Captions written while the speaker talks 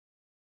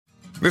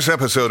This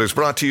episode is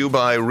brought to you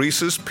by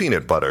Reese's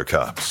Peanut Butter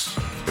Cups.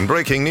 In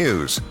breaking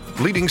news,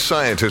 leading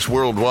scientists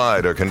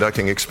worldwide are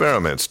conducting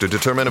experiments to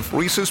determine if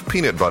Reese's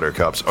Peanut Butter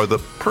Cups are the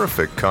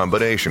perfect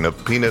combination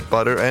of peanut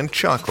butter and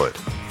chocolate.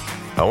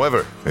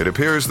 However, it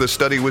appears the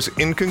study was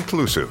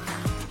inconclusive,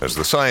 as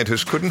the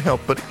scientists couldn't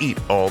help but eat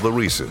all the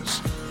Reese's.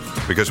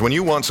 Because when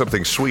you want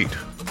something sweet,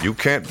 you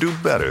can't do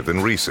better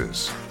than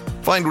Reese's.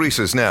 Find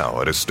Reese's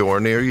now at a store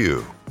near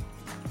you.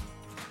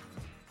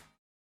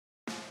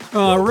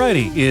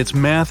 Alrighty, it's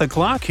Math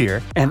O'Clock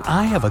here, and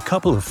I have a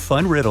couple of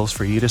fun riddles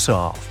for you to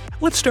solve.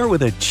 Let's start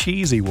with a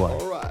cheesy one.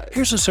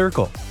 Here's a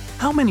circle.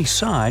 How many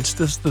sides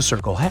does the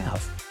circle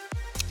have?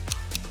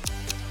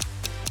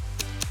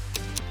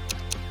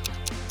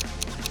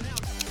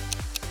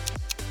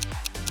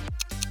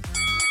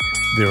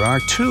 There are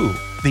two,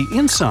 the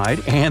inside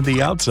and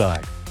the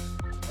outside.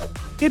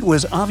 It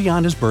was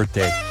Aviana's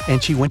birthday,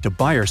 and she went to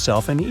buy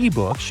herself an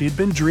ebook she'd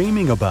been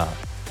dreaming about.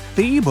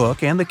 The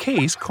ebook and the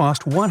case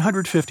cost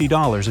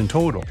 $150 in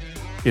total.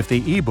 If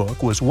the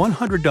ebook was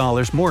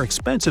 $100 more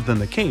expensive than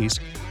the case,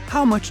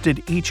 how much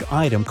did each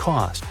item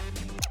cost?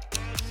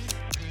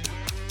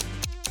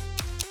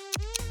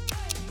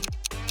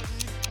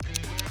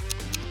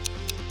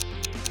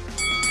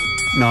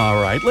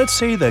 Alright, let's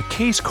say the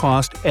case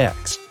cost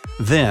X.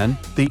 Then,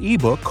 the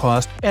ebook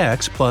cost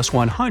X plus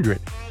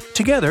 100.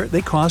 Together,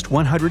 they cost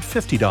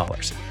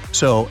 $150.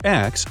 So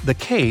X, the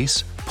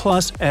case,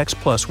 plus X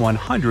plus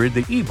 100,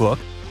 the ebook,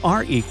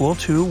 are equal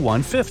to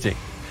 150.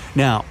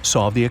 Now,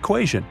 solve the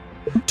equation.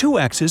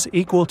 2x's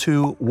equal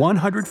to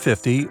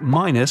 150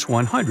 minus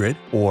 100,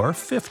 or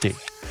 50.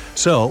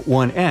 So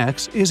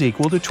 1x is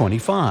equal to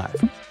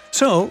 25.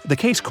 So the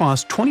case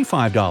cost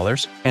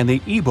 $25 and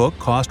the ebook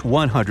cost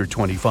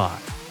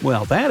 $125.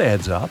 Well, that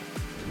adds up.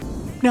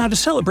 Now, to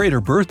celebrate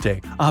her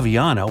birthday,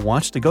 Aviana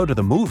wants to go to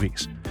the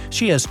movies.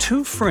 She has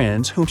two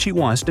friends whom she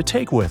wants to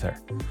take with her.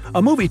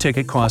 A movie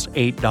ticket costs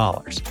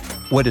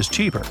 $8. What is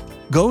cheaper?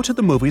 Go to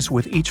the movies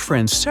with each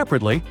friend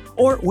separately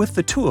or with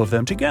the two of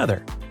them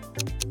together?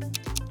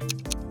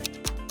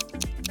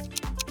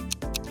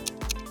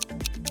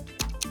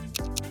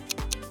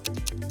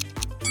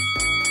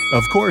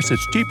 Of course,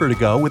 it's cheaper to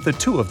go with the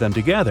two of them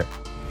together.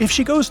 If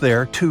she goes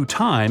there 2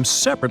 times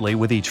separately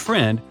with each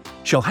friend,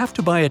 she'll have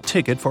to buy a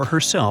ticket for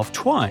herself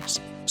twice.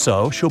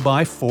 So she'll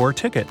buy 4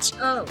 tickets.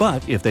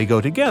 But if they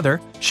go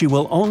together, she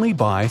will only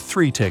buy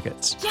 3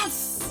 tickets.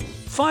 Yes!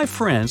 5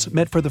 friends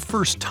met for the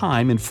first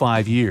time in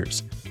 5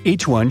 years.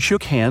 Each one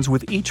shook hands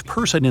with each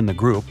person in the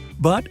group,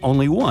 but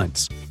only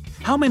once.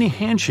 How many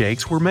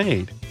handshakes were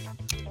made?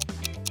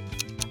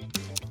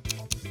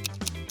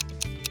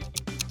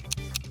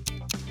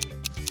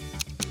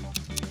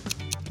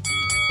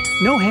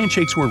 No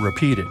handshakes were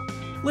repeated.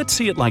 Let's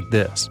see it like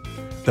this.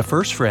 The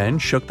first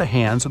friend shook the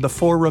hands of the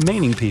 4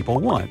 remaining people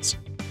once.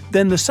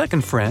 Then the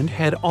second friend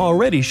had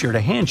already shared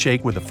a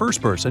handshake with the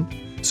first person,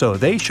 so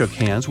they shook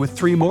hands with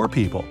 3 more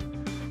people.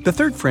 The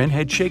third friend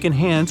had shaken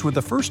hands with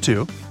the first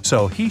 2,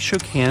 so he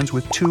shook hands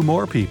with 2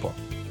 more people.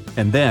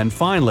 And then,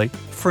 finally,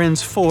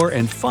 friends 4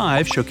 and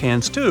 5 shook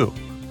hands too.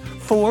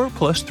 4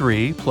 plus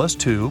 3 plus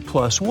 2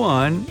 plus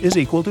 1 is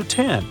equal to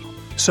 10.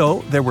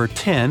 So there were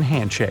 10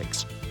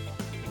 handshakes.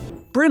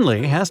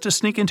 Brinley has to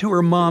sneak into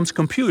her mom's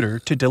computer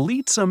to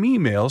delete some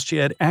emails she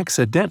had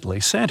accidentally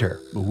sent her.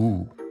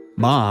 Ooh.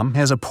 Mom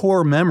has a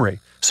poor memory,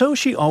 so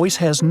she always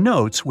has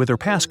notes with her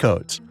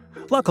passcodes.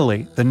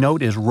 Luckily, the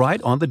note is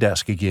right on the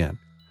desk again.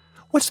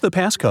 What's the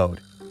passcode?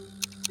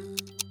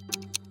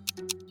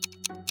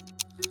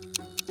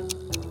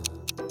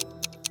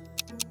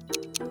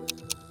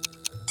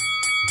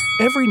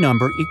 Every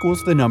number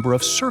equals the number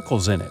of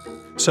circles in it,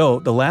 so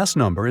the last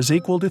number is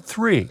equal to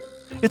 3.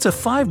 It's a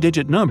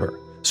 5-digit number,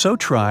 so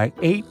try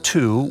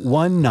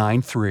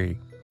 82193.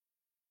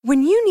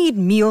 When you need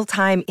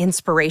mealtime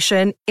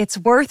inspiration, it's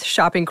worth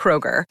shopping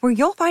Kroger, where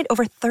you'll find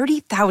over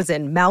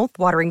 30,000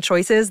 mouth-watering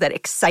choices that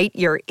excite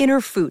your inner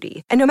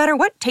foodie. And no matter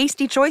what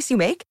tasty choice you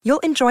make, you'll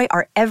enjoy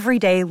our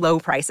everyday low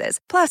prices,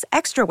 plus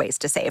extra ways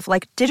to save,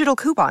 like digital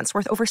coupons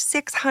worth over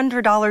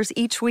 $600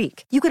 each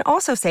week. You can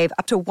also save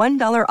up to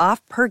 $1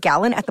 off per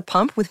gallon at the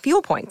pump with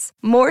fuel points.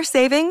 More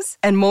savings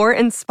and more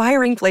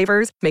inspiring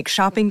flavors make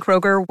shopping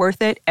Kroger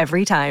worth it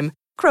every time.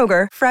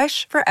 Kroger,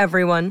 fresh for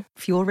everyone.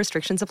 Fuel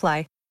restrictions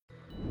apply.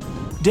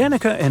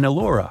 Danica and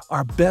Elora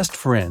are best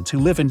friends who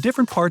live in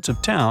different parts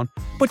of town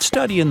but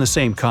study in the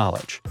same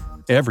college.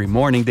 Every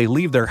morning they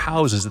leave their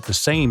houses at the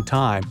same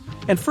time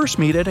and first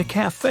meet at a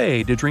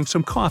cafe to drink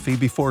some coffee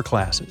before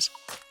classes.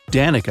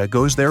 Danica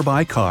goes there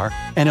by car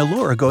and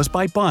Elora goes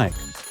by bike.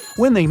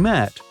 When they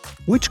met,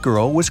 which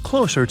girl was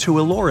closer to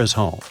Elora's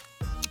home?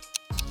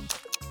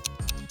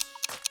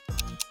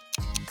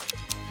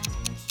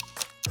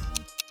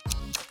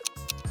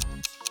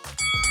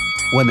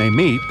 When they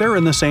meet, they're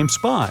in the same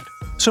spot,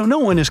 so no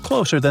one is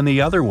closer than the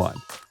other one.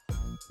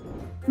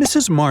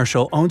 Mrs.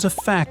 Marshall owns a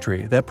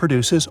factory that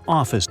produces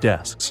office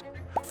desks.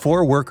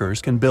 4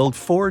 workers can build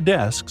 4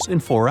 desks in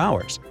 4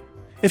 hours.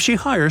 If she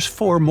hires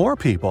 4 more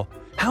people,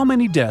 how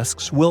many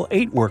desks will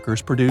 8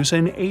 workers produce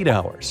in 8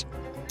 hours?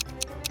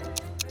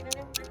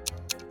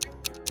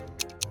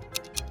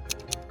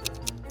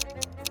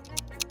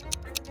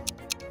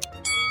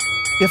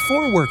 If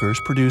 4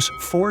 workers produce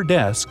 4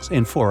 desks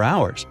in 4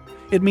 hours,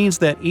 it means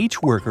that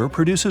each worker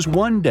produces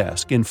 1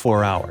 desk in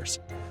 4 hours.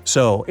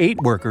 So 8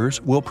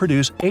 workers will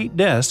produce 8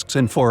 desks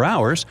in 4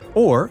 hours,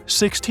 or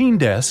 16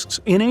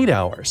 desks in 8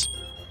 hours.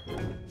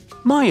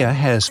 Maya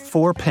has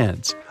 4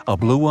 pens, a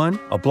blue one,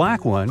 a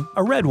black one,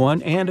 a red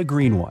one, and a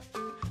green one.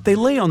 They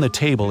lay on the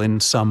table in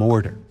some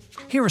order.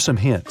 Here are some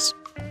hints.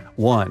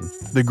 1.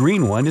 The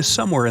green one is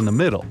somewhere in the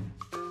middle.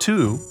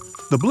 2.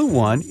 The blue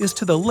one is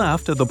to the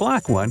left of the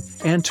black one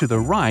and to the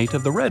right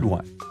of the red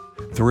one.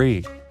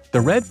 3.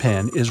 The red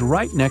pen is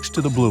right next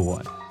to the blue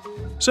one.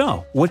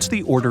 So, what's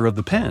the order of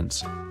the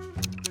pens?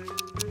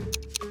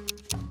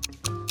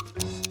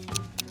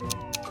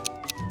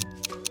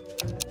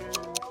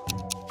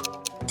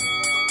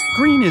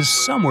 Green is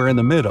somewhere in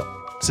the middle.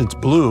 Since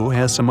blue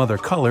has some other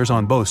colors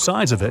on both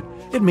sides of it,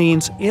 it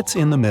means it's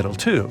in the middle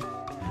too.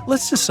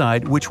 Let's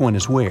decide which one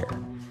is where.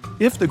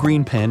 If the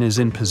green pen is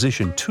in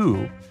position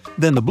 2,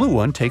 then the blue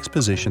one takes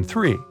position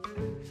 3.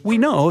 We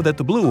know that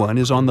the blue one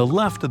is on the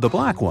left of the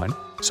black one,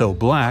 so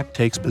black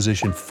takes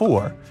position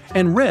 4,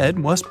 and red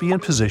must be in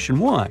position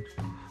 1.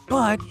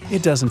 But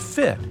it doesn't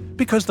fit,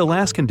 because the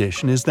last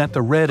condition is that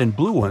the red and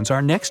blue ones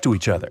are next to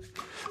each other.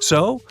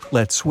 So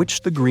let's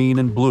switch the green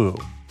and blue.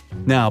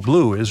 Now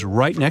blue is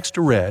right next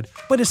to red,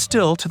 but is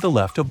still to the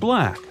left of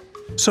black.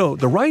 So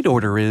the right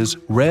order is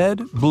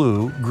red,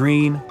 blue,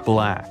 green,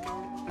 black.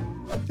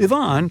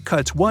 Yvonne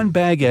cuts 1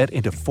 baguette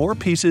into 4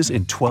 pieces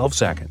in 12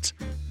 seconds.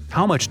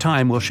 How much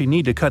time will she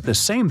need to cut the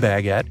same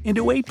baguette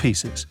into 8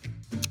 pieces?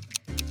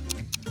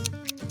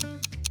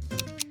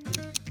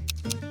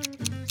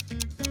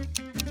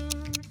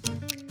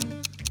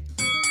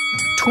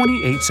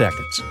 "28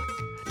 seconds.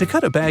 To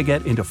cut a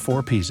baguette into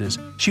 4 pieces,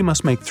 she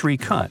must make 3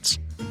 cuts.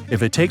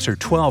 If it takes her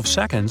 12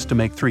 seconds to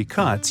make 3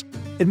 cuts,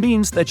 it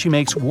means that she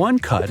makes 1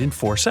 cut in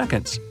 4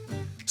 seconds.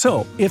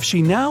 So, if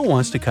she now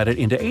wants to cut it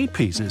into 8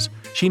 pieces,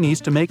 she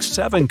needs to make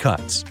 7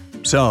 cuts.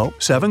 So,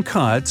 7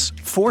 cuts,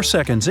 4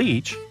 seconds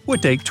each,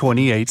 would take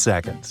 28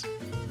 seconds.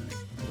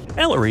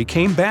 Ellery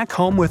came back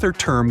home with her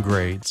term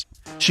grades.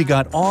 She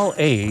got all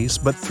A's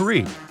but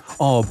 3,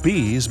 all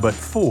B's but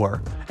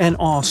 4, and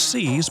all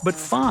C's but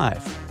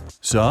 5.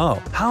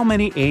 So, how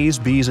many A's,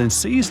 B's, and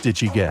C's did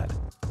she get?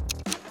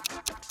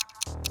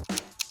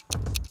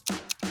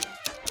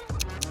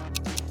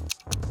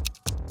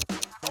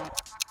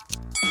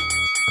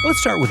 Let's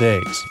start with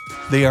A's.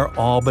 They are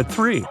all but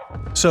 3.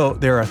 So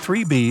there are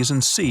 3 B's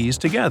and C's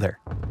together,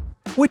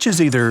 which is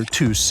either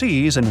 2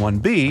 C's and 1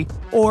 B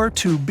or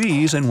 2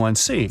 B's and 1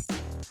 C.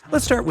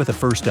 Let's start with the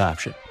first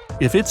option.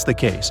 If it's the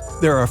case,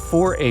 there are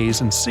 4 A's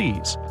and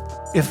C's.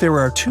 If there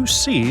are 2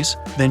 C's,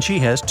 then she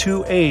has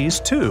 2 A's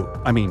too.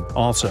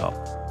 Also.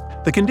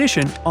 The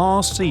condition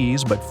all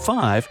C's but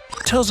 5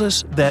 tells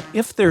us that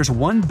if there's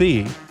 1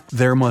 B,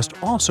 there must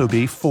also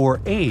be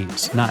 4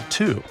 A's, not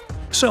 2.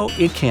 So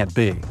it can't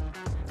be.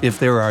 If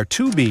there are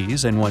 2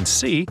 B's and 1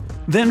 C,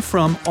 then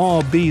from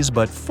all B's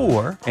but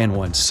 4 and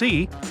 1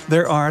 C,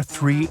 there are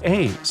 3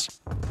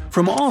 A's.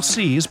 From all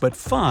C's but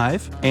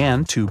 5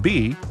 and 2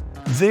 B,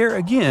 there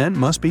again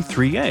must be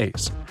 3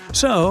 A's.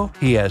 So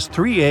he has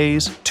 3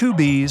 A's, 2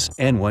 B's,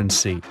 and 1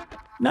 C.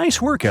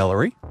 Nice work,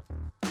 Ellery!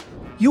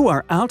 You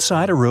are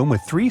outside a room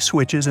with 3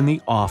 switches in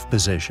the off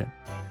position.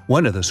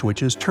 One of the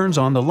switches turns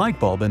on the light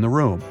bulb in the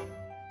room.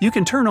 You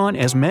can turn on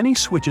as many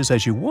switches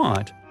as you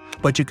want,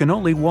 but you can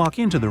only walk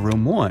into the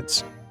room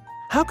once.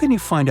 How can you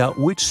find out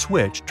which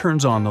switch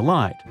turns on the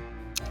light?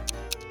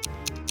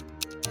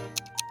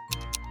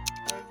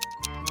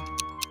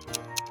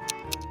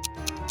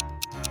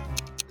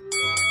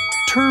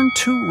 Turn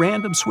 2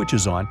 random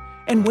switches on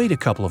and wait a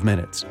couple of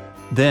minutes.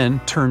 Then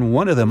turn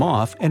one of them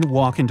off and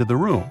walk into the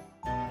room.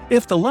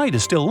 If the light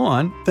is still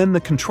on, then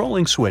the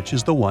controlling switch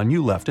is the one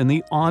you left in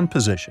the on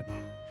position.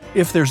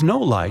 If there's no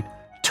light,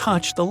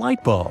 touch the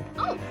light bulb.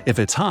 If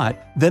it's hot,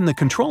 then the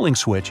controlling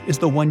switch is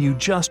the one you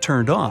just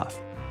turned off.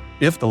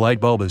 If the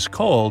light bulb is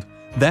cold,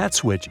 that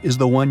switch is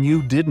the one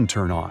you didn't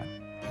turn on.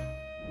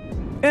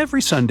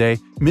 Every Sunday,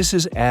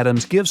 Mrs.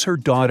 Adams gives her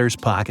daughters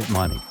pocket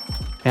money.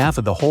 Half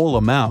of the whole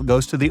amount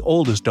goes to the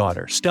oldest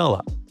daughter,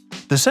 Stella.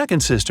 The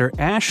second sister,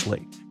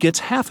 Ashley, gets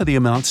half of the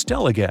amount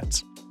Stella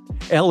gets.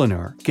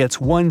 Eleanor gets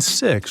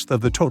 1/6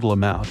 of the total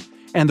amount,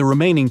 and the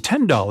remaining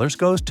 $10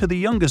 goes to the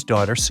youngest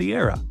daughter,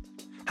 Sierra.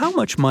 How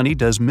much money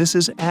does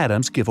Mrs.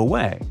 Adams give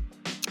away?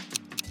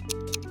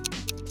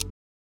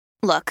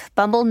 Look,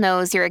 Bumble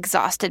knows you're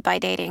exhausted by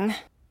dating.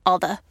 All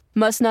the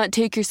must not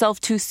take yourself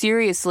too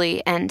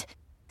seriously and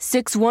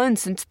 6'1"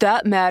 since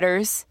that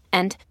matters.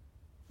 And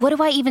what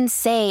do I even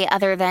say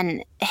other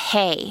than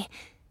hey?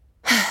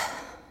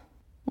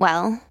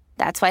 Well,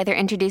 that's why they're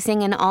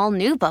introducing an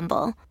all-new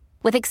Bumble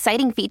with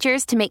exciting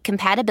features to make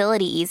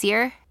compatibility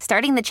easier,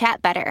 starting the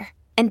chat better,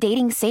 and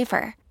dating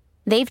safer.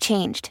 They've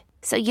changed,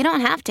 so you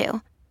don't have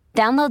to.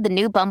 Download the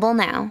new Bumble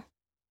now.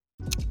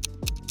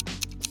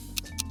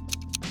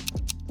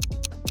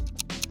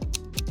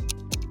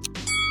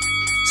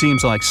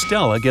 Seems like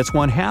Stella gets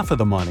 1/2 of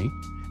the money,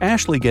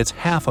 Ashley gets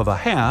 ½ of a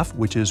half,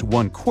 which is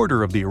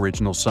 1/4 of the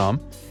original sum,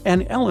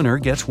 and Eleanor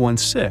gets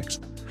 1/6.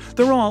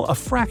 They're all a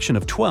fraction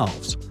of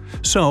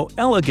 12s. So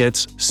Ella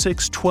gets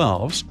 6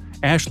 12s,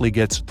 Ashley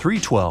gets 3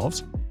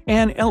 12s,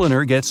 and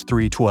Eleanor gets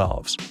 3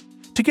 12s.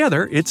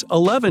 Together, it's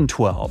 11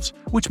 12s,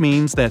 which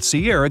means that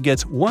Sierra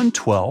gets 1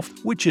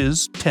 12th, which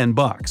is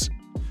 $10.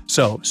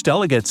 So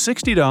Stella gets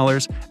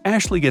 $60,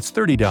 Ashley gets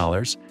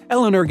 $30,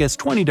 Eleanor gets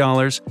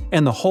 $20,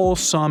 and the whole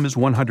sum is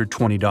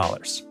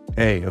 $120.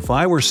 Hey, if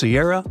I were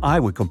Sierra, I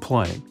would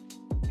complain.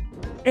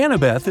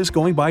 Annabeth is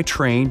going by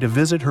train to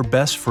visit her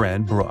best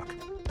friend, Brooke.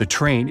 The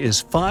train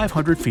is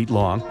 500 feet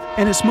long,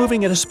 and it's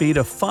moving at a speed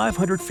of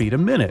 500 feet a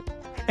minute,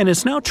 and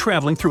it's now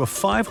traveling through a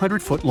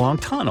 500-foot-long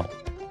tunnel.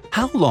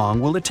 How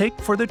long will it take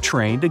for the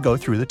train to go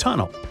through the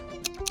tunnel?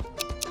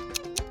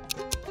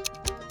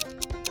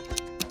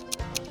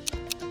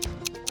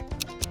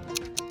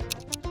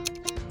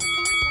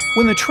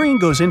 When the train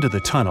goes into the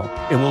tunnel,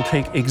 it will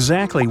take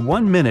exactly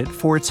 1 minute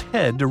for its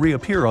head to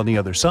reappear on the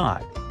other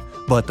side.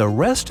 But the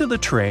rest of the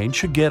train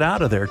should get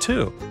out of there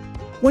too.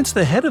 Once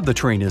the head of the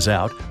train is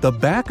out, the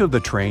back of the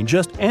train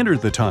just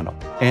entered the tunnel,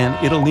 and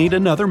it'll need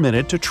another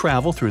minute to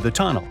travel through the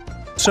tunnel.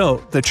 So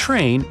the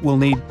train will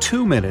need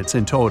 2 minutes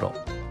in total.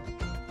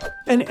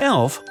 An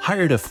elf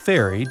hired a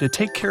fairy to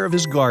take care of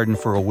his garden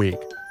for a week.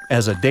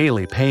 As a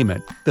daily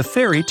payment, the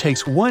fairy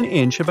takes 1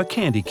 inch of a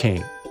candy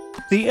cane.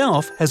 The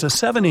elf has a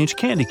 7-inch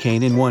candy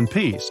cane in one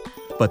piece,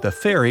 but the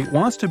fairy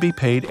wants to be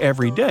paid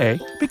every day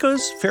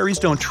because fairies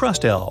don't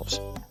trust elves.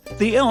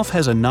 The elf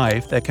has a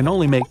knife that can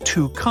only make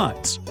 2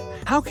 cuts.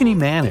 How can he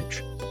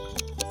manage?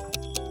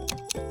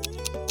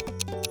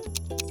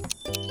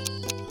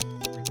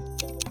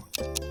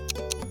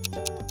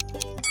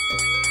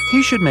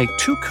 He should make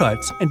 2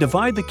 cuts and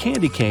divide the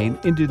candy cane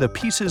into the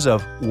pieces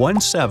of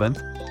 1/7,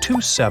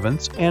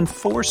 2/7, and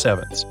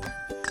 4/7.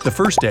 The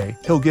first day,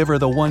 he'll give her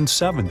the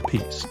 1/7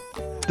 piece.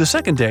 The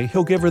second day,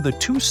 he'll give her the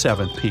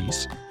 2/7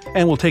 piece,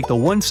 and will take the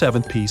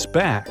 1/7 piece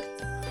back.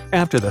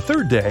 After the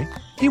third day,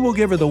 he will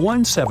give her the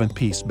 1/7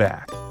 piece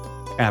back.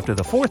 After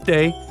the fourth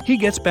day, he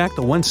gets back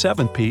the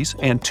 1/7 piece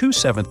and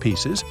 2/7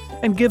 pieces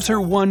and gives her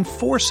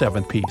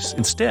 1/4/7 piece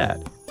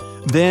instead.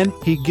 Then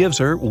he gives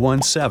her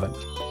 1/7.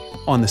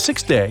 On the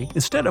sixth day,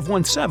 instead of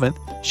 1/7,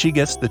 she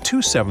gets the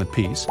 2/7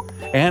 piece,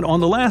 and on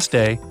the last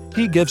day,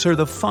 he gives her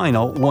the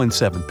final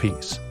 1/7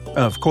 piece.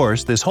 Of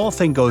course, this whole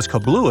thing goes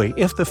kablooey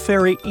if the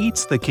fairy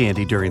eats the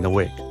candy during the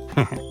week.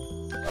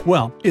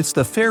 Well, it's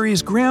the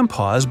fairy's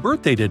grandpa's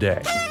birthday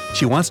today.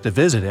 She wants to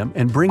visit him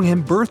and bring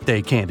him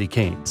birthday candy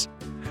canes.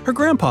 Her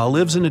grandpa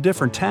lives in a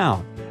different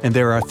town, and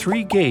there are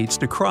 3 gates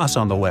to cross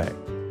on the way.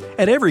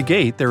 At every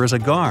gate, there is a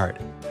guard.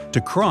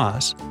 To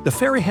cross, the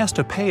fairy has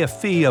to pay a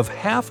fee of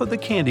half of the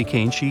candy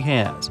cane she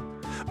has.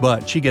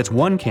 But she gets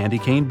 1 candy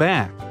cane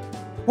back.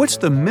 What's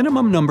the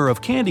minimum number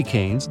of candy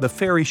canes the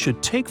fairy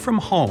should take from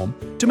home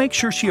to make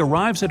sure she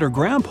arrives at her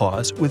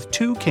grandpa's with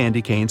 2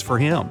 candy canes for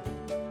him?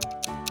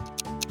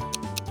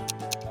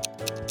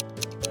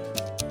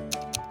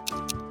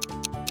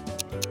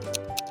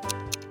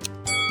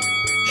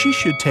 She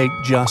should take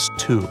just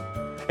 2.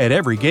 At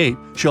every gate,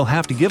 she'll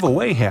have to give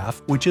away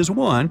half, which is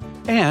 1,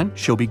 and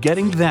she'll be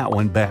getting that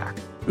one back.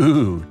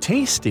 Ooh,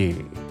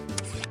 tasty!